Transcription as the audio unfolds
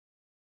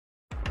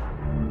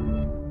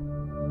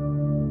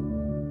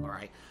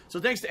So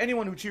thanks to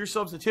anyone who cheers,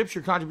 subs, and tips.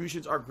 Your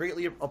contributions are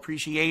greatly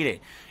appreciated.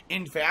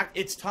 In fact,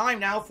 it's time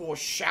now for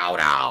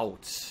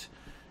shout-outs.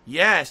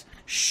 Yes,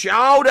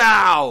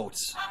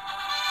 shout-outs.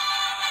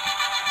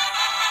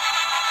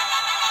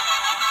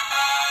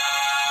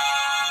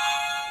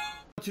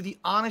 To the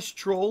Honest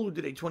Troll, who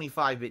did a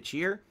 25-bit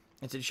cheer.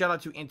 And said, shout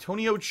out to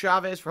Antonio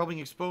Chavez for helping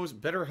expose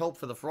BetterHelp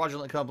for the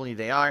fraudulent company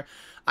they are.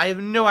 I have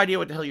no idea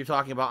what the hell you're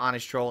talking about,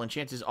 Honest Troll, and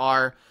chances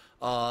are,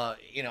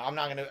 you know,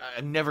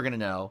 I'm never gonna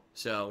know.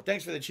 So,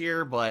 thanks for the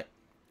cheer, but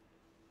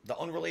the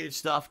unrelated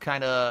stuff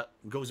kind of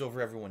goes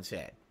over everyone's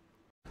head.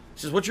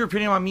 Says, what's your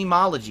opinion on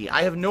memeology?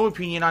 I have no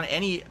opinion on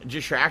any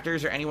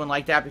detractors or anyone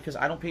like that because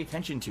I don't pay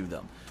attention to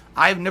them.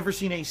 I have never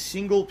seen a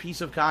single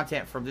piece of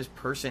content from this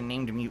person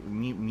named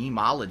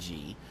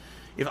memeology.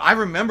 If I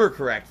remember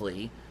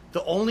correctly,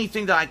 the only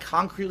thing that I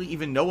concretely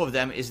even know of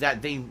them is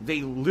that they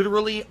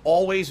literally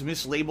always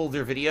mislabel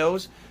their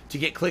videos to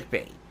get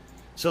clickbait.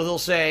 So they'll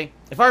say,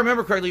 if I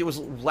remember correctly, it was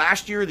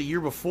last year or the year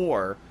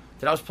before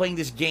that I was playing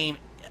this game,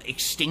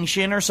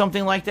 Extinction or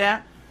something like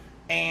that.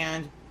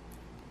 And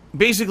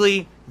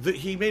basically,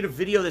 he made a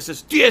video that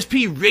says,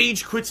 DSP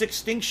rage quits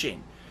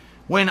Extinction.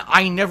 When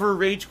I never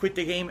rage quit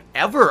the game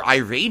ever. I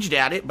raged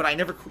at it, but I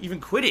never even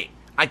quit it.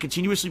 I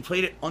continuously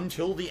played it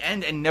until the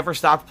end and never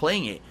stopped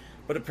playing it.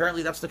 But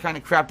apparently that's the kind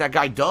of crap that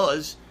guy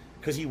does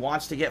because he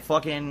wants to get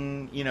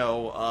fucking, you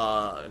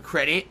know,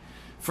 credit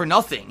for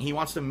nothing. He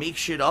wants to make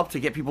shit up to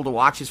get people to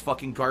watch his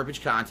fucking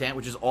garbage content,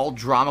 which is all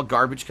drama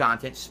garbage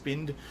content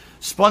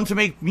spun to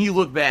make me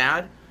look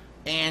bad.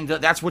 And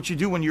that's what you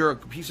do when you're a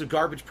piece of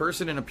garbage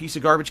person and a piece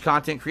of garbage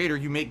content creator.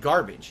 You make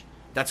garbage.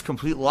 That's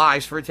complete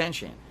lies for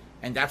attention.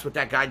 And that's what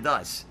that guy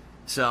does.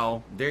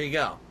 So, there you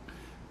go.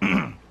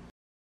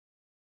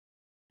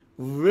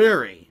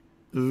 Very,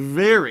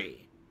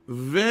 very,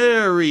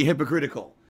 very hypocritical.